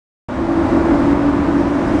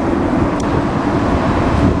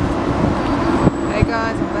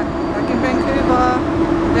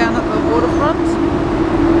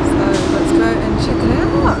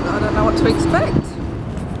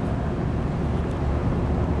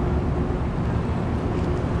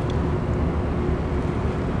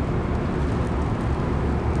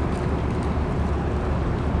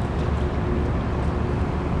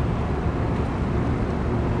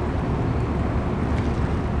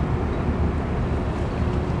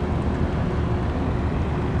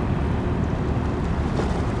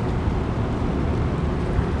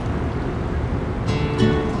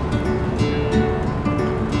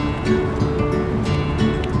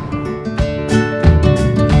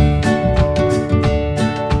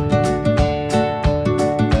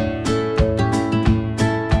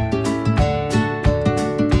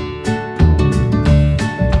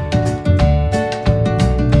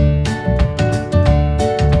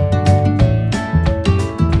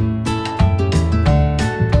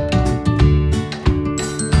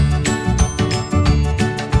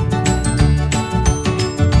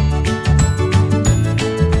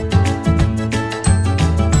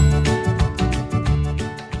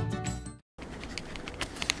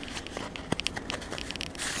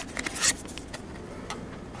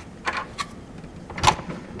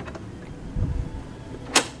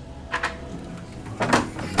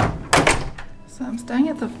Staying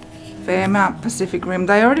at the Fairmount Pacific Rim.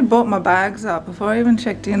 They already bought my bags up before I even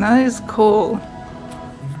checked in. That is cool.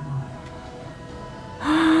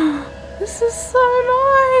 This is so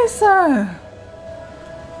nice.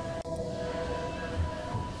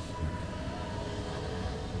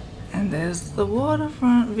 And there's the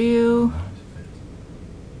waterfront view.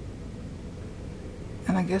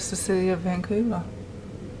 And I guess the city of Vancouver.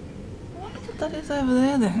 I wonder what that is over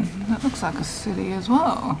there then. That looks like a city as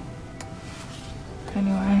well.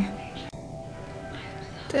 Anyway.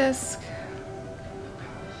 Desk.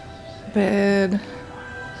 Bed.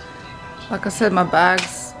 Like I said, my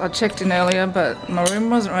bags, I checked in earlier, but my room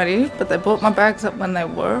wasn't ready. But they brought my bags up when they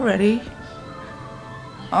were ready.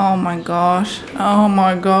 Oh my gosh. Oh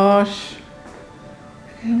my gosh.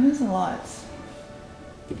 Okay, where's the lights?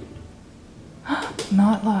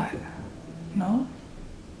 Night light. No?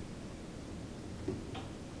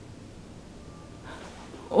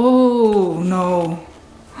 Oh no.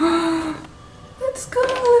 It's got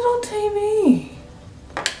a little TV.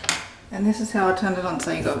 And this is how I turned it on.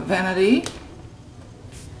 So you got vanity.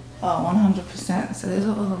 Oh, 100%. So there's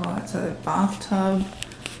all the lights. So the bathtub,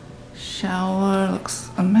 shower, looks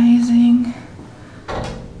amazing.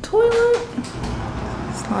 Toilet,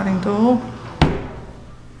 sliding door.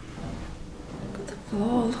 Look at the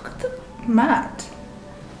floor. Look at the mat.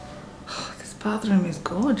 Oh, this bathroom is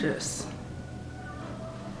gorgeous.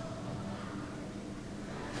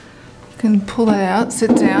 You can pull it out,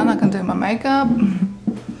 sit down. I can do my makeup.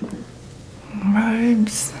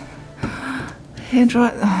 Robes, hair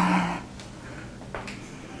dry.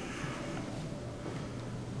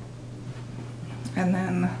 And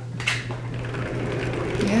then,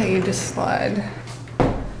 yeah, you just slide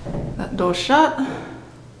that door shut.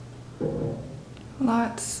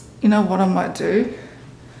 Lights. You know what I might do?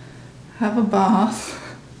 Have a bath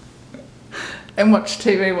and watch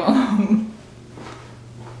TV while I'm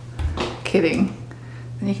kidding.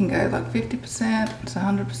 And you can go like 50% to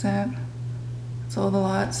 100%. It's all the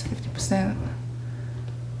lights, 50%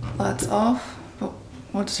 lights off. But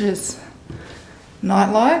watch this,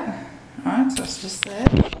 night light. Alright, so it's just there.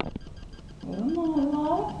 Little night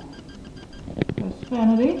light. There's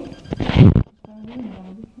vanity.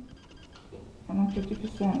 And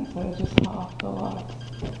 50%, so just half the lights.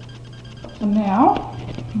 So now,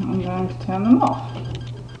 I'm going to turn them off.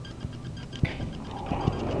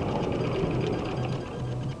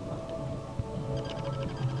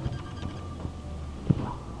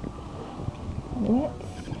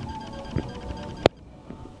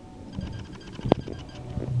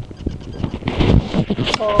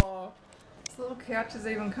 Oh, this little couch is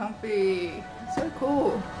even comfy. So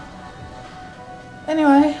cool.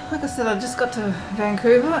 Anyway, like I said, I just got to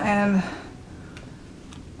Vancouver and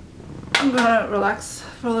I'm gonna relax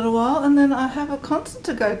for a little while, and then I have a concert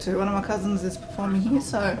to go to. One of my cousins is performing here,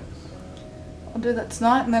 so I'll do that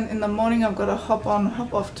tonight, and then in the morning I've got a hop on,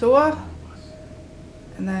 hop off tour.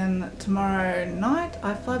 And then tomorrow night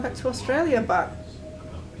I fly back to Australia, but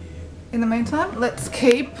in the meantime, let's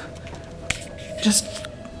keep just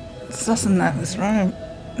sussing that this room.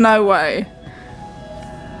 No way.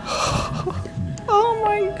 Oh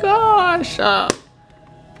my gosh. I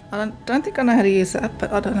don't think I know how to use that,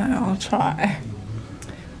 but I don't know, I'll try.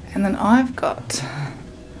 And then I've got,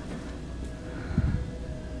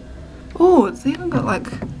 oh, it's even got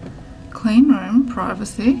like clean room,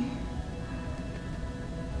 privacy.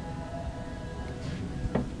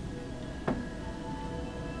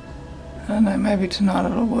 I don't know, maybe tonight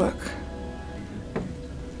it'll work.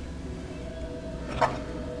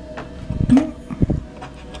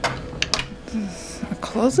 This is a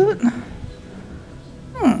closet.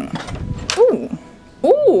 Ooh.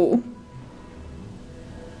 Ooh.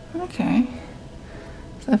 Okay.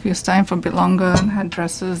 So if you're staying for a bit longer and had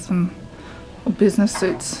dresses and or business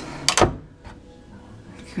suits,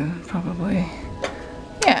 you could probably,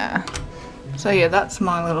 yeah. So yeah, that's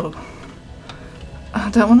my little, I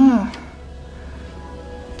don't want to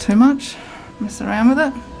too much mess around with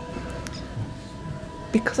it,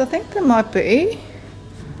 because I think there might be,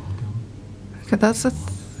 okay, that's the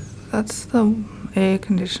air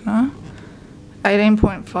conditioner,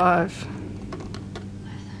 18.5.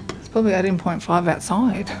 It's probably 18.5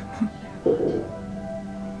 outside.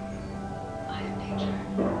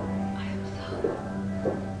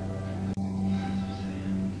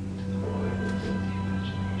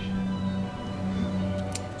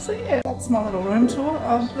 So yeah, that's my little room tour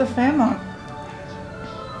of the Fairmont.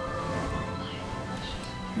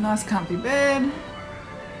 Nice comfy bed.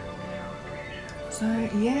 So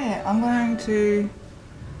yeah, I'm going to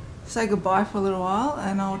say goodbye for a little while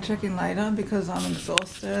and I'll check in later because I'm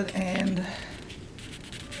exhausted, and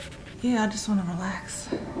yeah, I just want to relax.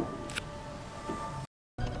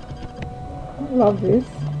 I love this.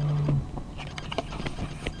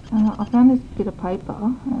 I found this bit of paper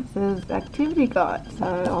and it says activity guide, so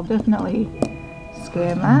I'll definitely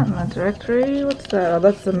scan that. My directory, what's that? Oh,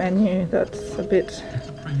 that's the menu. That's a bit...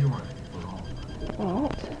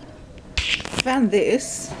 What? Found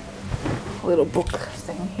this little book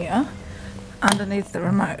thing here underneath the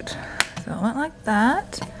remote. So I went like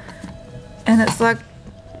that, and it's like,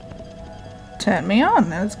 turn me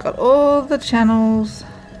on, and it's got all the channels.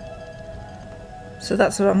 So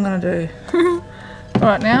that's what I'm going to do.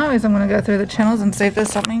 Right now is I'm going to go through the channels and see if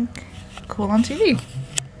there's something cool on TV.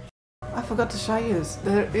 I forgot to show you,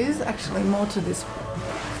 there is actually more to this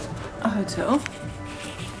hotel.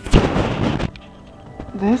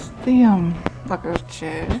 There's the like a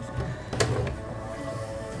chair.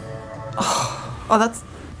 Oh, that's,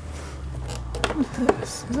 what's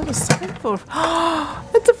this? Is that a safe or? Oh,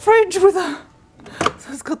 it's a fridge with a,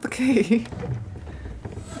 so it's got the key.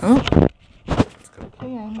 Oh, it's got a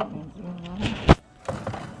key.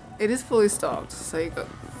 It is fully stocked, so you got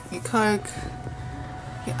your Coke,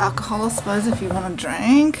 your alcohol, I suppose, if you want to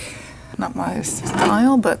drink. Not my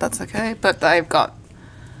style, but that's okay. But they've got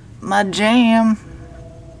my jam.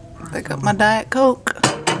 They got my Diet Coke,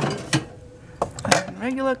 and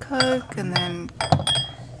regular Coke, and then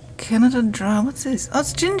Canada Dry. What's this? Oh,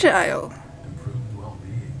 it's ginger ale.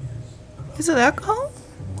 Is it alcohol?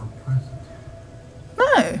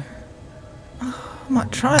 No. Oh, I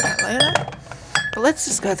might try that later. But let's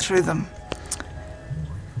just go through them.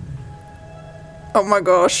 Oh my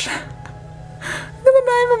gosh. Look at the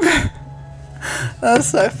name of it. That's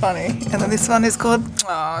so funny. And then this one is called,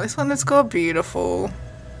 oh, this one is called Beautiful.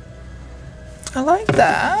 I like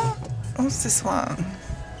that. What's this one?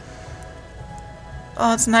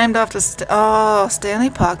 Oh, it's named after Stanley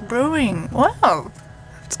Park Brewing. Wow.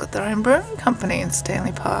 It's got their own brewing company in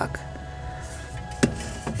Stanley Park.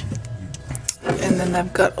 And then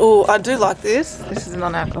they've got, oh, I do like this. This is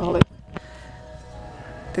non-alcoholic.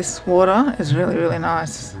 This water is really, really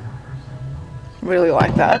nice. Really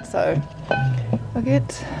like that. So if I get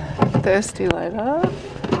thirsty later,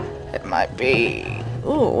 it might be,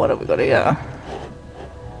 oh, what have we got here?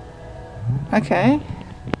 Okay.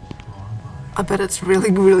 I bet it's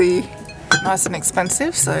really, really nice and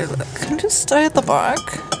expensive. So I can just stay at the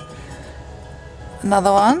bike.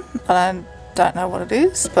 Another one. I don't know what it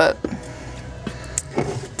is, but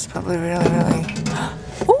it's probably really, really...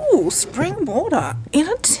 Ooh, spring water in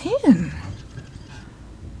a tin.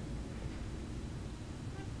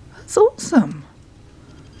 That's awesome.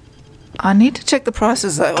 I need to check the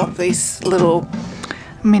prices though of this little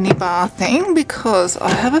mini bar thing, because I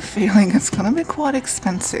have a feeling it's going to be quite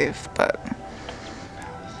expensive, but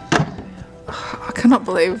I cannot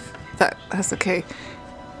believe that has the key.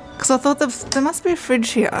 Because I thought there must be a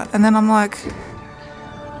fridge here, and then I'm like,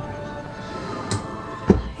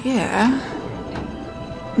 yeah,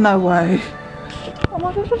 no way. Oh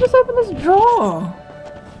my gosh, I just opened this drawer.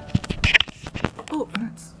 Oh,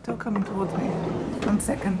 and it's still coming towards me. 1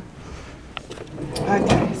 second.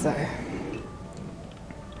 Okay, so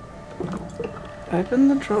open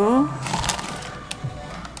the drawer.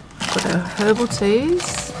 Got our herbal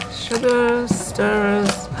teas, sugar,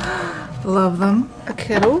 stirrers, love them. A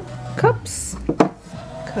kettle, cups,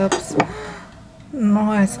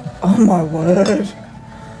 nice. Oh my word.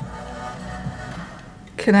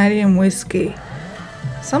 Canadian whiskey.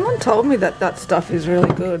 Someone told me that that stuff is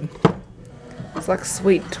really good. It's like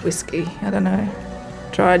sweet whiskey. I don't know.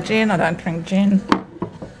 Dry gin. I don't drink gin.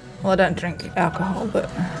 Well, I don't drink alcohol, but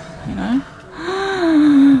you know.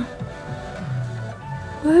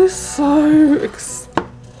 That is so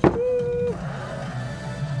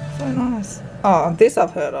so nice. Oh, this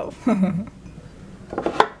I've heard of.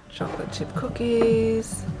 Chocolate chip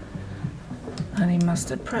cookies, honey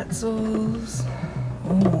mustard pretzels.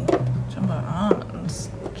 Oh, jumbo almonds,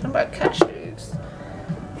 jumbo cashews.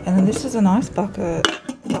 And then this is an ice bucket.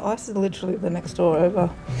 The ice is literally the next door over.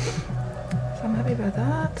 So I'm happy about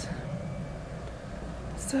that.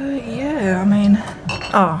 So yeah, I mean,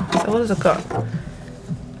 oh, so what has it got?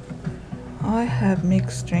 I have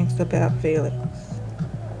mixed drinks about Felix.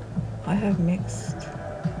 I have mixed.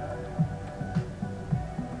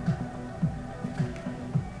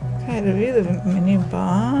 Okay, review the menu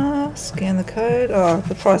bar, scan the code. Oh,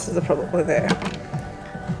 the prices are probably there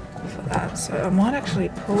for that. So I might actually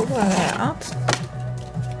pull that out.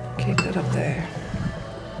 Keep it up there.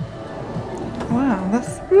 Wow,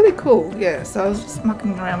 that's really cool. Yeah, so I was just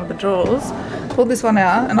mucking around with the drawers, pulled this one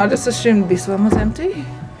out, and I just assumed this one was empty.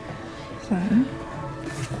 So,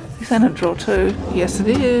 this ain't a drawer too. Yes, it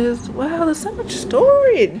is. Wow, there's so much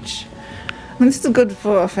storage. mean, this is good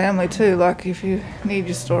for a family too, like if you need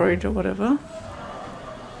your storage or whatever.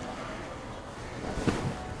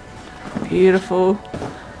 Beautiful.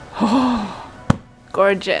 Oh,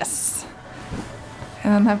 gorgeous.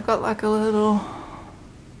 And I've got like a little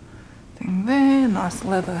thing there, nice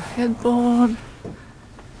leather headboard,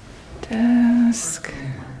 desk.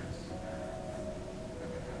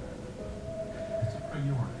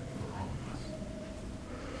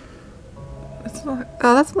 It's like,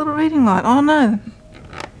 oh, that's a little reading light. Oh no.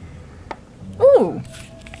 Oh,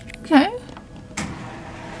 okay.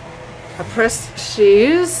 I pressed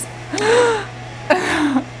shears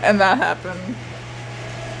and that happened.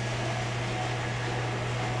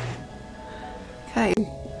 Okay.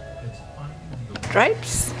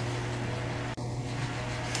 Drapes.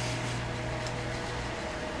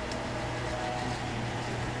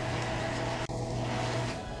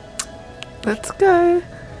 Let's go.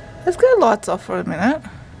 Let's go lights off for a minute.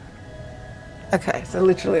 Okay, so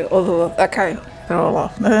literally all the, okay, they're all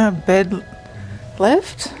off. Bed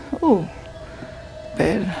left. Ooh.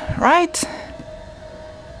 Bed right.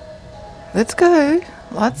 Let's go.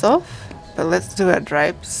 Lights off. But let's do our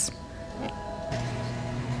drapes.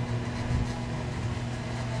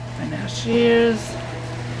 And our shears.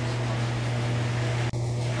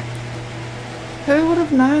 Who would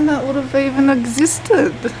have known that would have even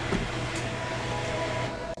existed?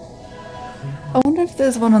 I wonder if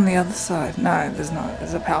there's one on the other side. No, there's not.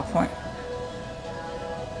 There's a PowerPoint.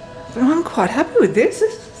 But I'm quite happy with this.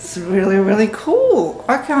 This is really, really cool.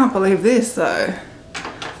 I can't believe this though.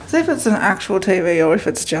 See if it's an actual TV or if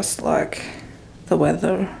it's just like the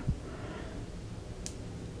weather.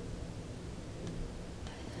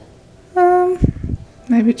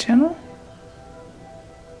 Maybe channel?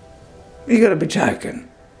 You gotta be joking.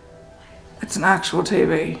 It's an actual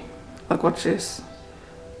TV. Like, watch this.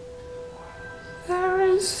 There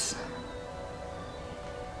is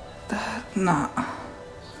that. Nah.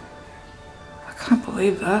 I can't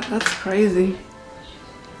believe that. That's crazy.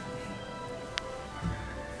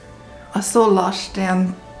 I saw Lush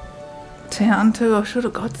downtown too. I should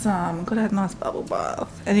have got some. Could have had a nice bubble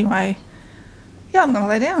bath. Anyway, yeah, I'm gonna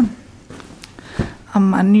lay down.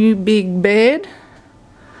 My new big bed.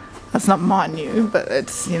 That's not my new, but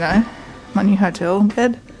it's, you know, my new hotel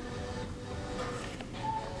bed.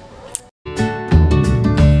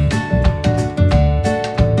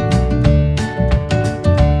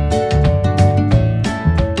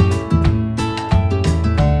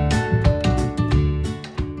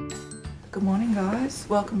 Good morning guys,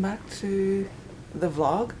 welcome back to the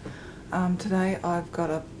vlog. Today I've got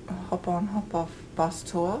a hop on hop off bus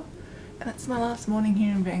tour and it's my last morning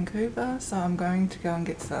here in Vancouver, so I'm going to go and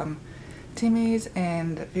get some Timmy's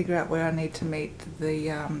and figure out where I need to meet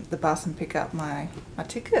the bus and pick up my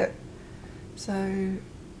ticket. So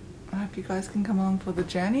I hope you guys can come along for the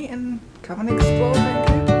journey and come and explore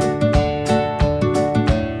Vancouver.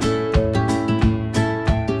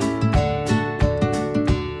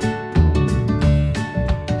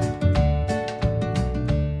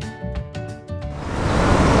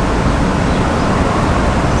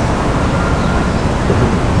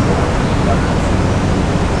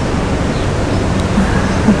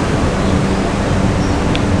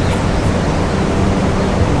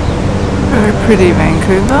 Pretty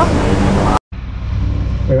Vancouver.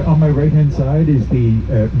 On my right hand side is the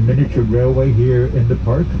miniature railway here in the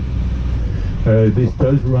park. This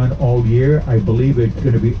does run all year. I believe it's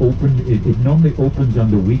going to be open. It normally opens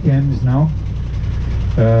on the weekends now.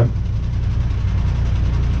 But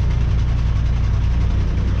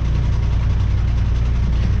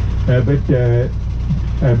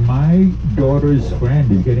my daughter's friend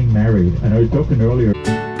is getting married, and I was talking earlier.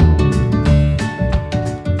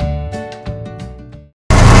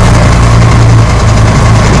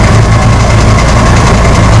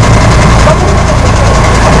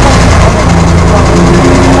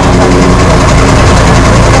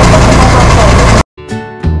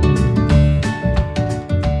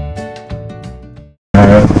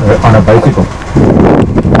 On a bicycle.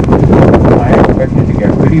 I expect it to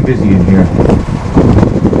get pretty busy in here.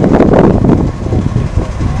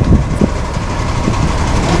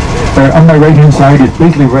 On my right hand side is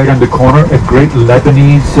basically right on the corner a great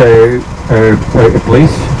Lebanese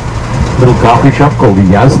place, little coffee shop called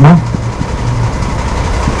Yasma.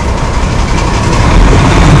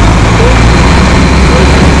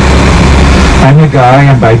 I'm a guy,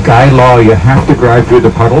 and by guy law you have to drive through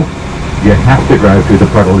the puddle. You have to drive through the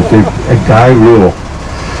puddle. It's a guy rule.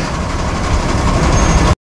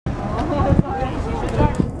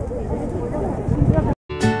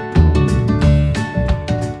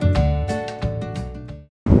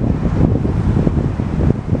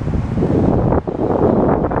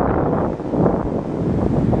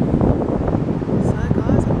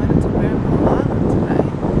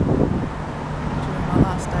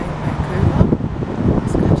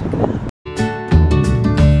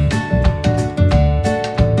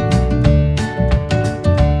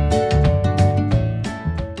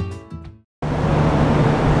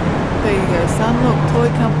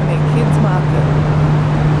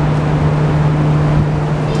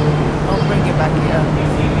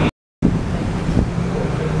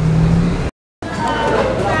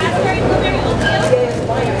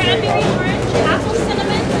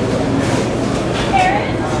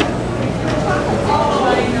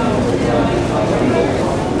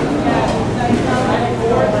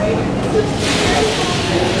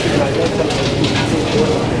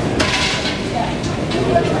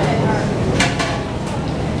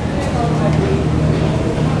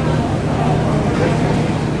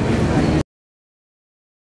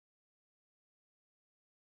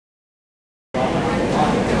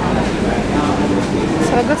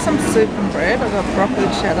 So I got some soup and bread. I got broccoli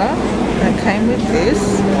cheddar. And it came with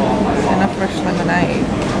this and a fresh lemonade.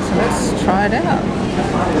 So let's try it out.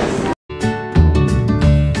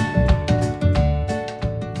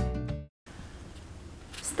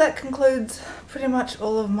 So that concludes pretty much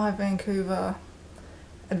all of my Vancouver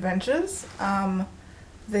adventures.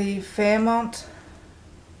 The Fairmont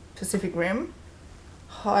Pacific Rim,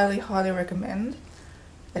 highly recommend.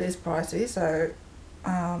 It is pricey, so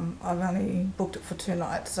I've only booked it for 2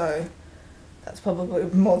 nights, so that's probably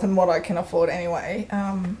more than what I can afford anyway.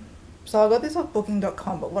 So I got this off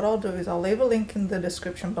booking.com, but what I'll do is I'll leave a link in the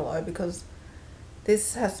description below, because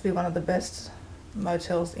this has to be one of the best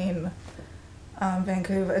motels in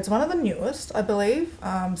Vancouver. It's one of the newest, I believe.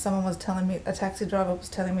 Someone was telling me, a taxi driver was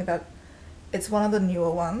telling me that it's one of the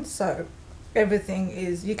newer ones, so everything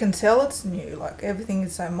is, you can tell it's new, like everything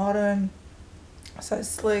is so modern, so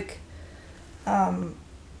slick.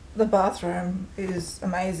 The bathroom is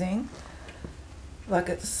amazing, like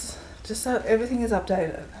it's just so, everything is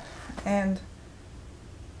updated, and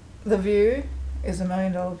the view is $1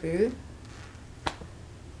 million view.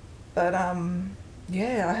 But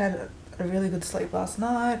yeah, I had a really good sleep last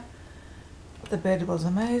night. The bed was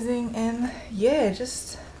amazing, and yeah,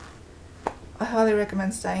 just I highly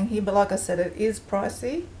recommend staying here. But like I said, it is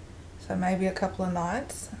pricey, so maybe a couple of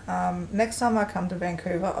nights. Next time I come to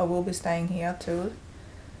Vancouver, I will be staying here too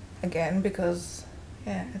again, because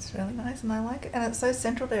yeah, it's really nice and I like it, and it's so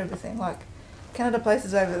central to everything. Like Canada Place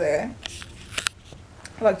is over there,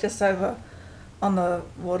 like just over on the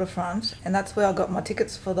waterfront, and that's where I got my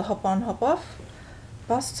tickets for the hop on hop off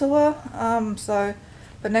bus tour.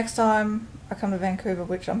 But next time I come to Vancouver,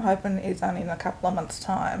 which I'm hoping is only in a couple of months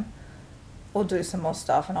time, we'll do some more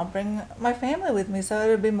stuff, and I'll bring my family with me, so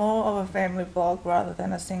it'll be more of a family vlog rather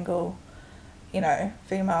than a single, you know,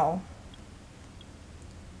 female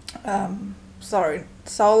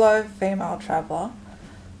solo female traveler.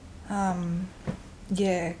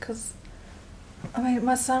 Yeah, because I mean,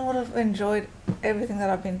 my son would have enjoyed everything that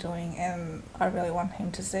I've been doing, and I really want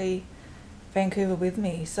him to see Vancouver with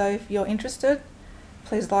me. So if you're interested,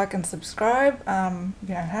 please like and subscribe.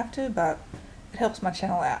 You don't have to, but it helps my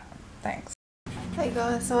channel out. Thanks. Hey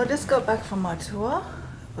guys, so I just got back from my tour.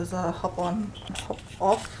 It was a hop on hop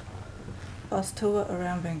off bus tour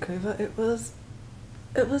around Vancouver. It was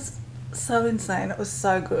so insane. It was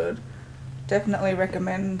so good. Definitely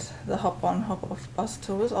recommend the hop on hop off bus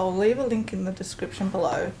tours. I'll leave a link in the description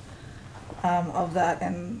below of that,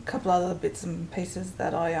 and a couple other bits and pieces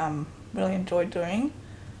that I really enjoyed doing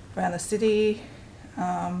around the city.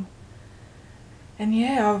 And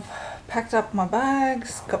yeah, I've packed up my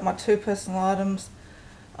bags, got my 2 personal items.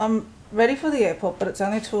 I'm ready for the airport, but it's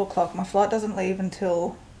only 2 o'clock. My flight doesn't leave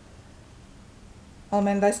until, I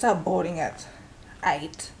mean, they start boarding at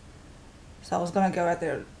 8. So I was going to go out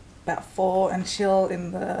there about 4 and chill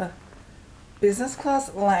in the business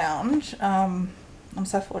class lounge. I'm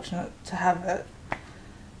so fortunate to have it.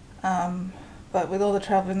 But with all the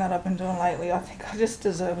traveling that I've been doing lately, I think I just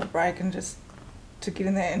deserve a break and just to get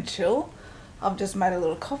in there and chill. I've just made a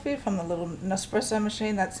little coffee from the little Nespresso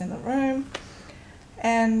machine that's in the room.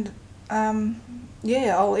 And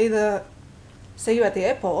yeah, I'll either see you at the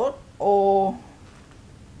airport or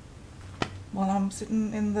while I'm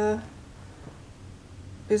sitting in the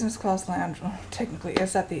business class lounge. Well, technically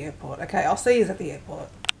it's at the airport. Okay, I'll see you at the airport.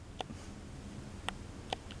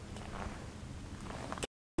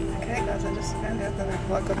 Okay guys, I just found out that our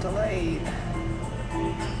flight got delayed.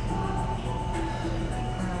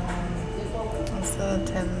 It's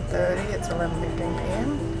 10:30, it's 11:15 PM.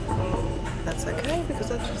 That's okay, because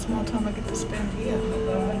that's just more time I get to spend here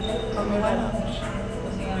on the lounge,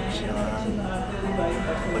 chilling,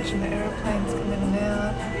 watching the aeroplanes come in and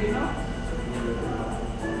out.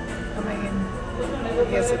 I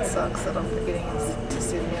mean, yes, it sucks that I'm getting to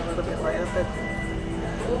Sydney a little bit later, but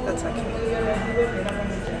that's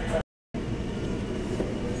okay.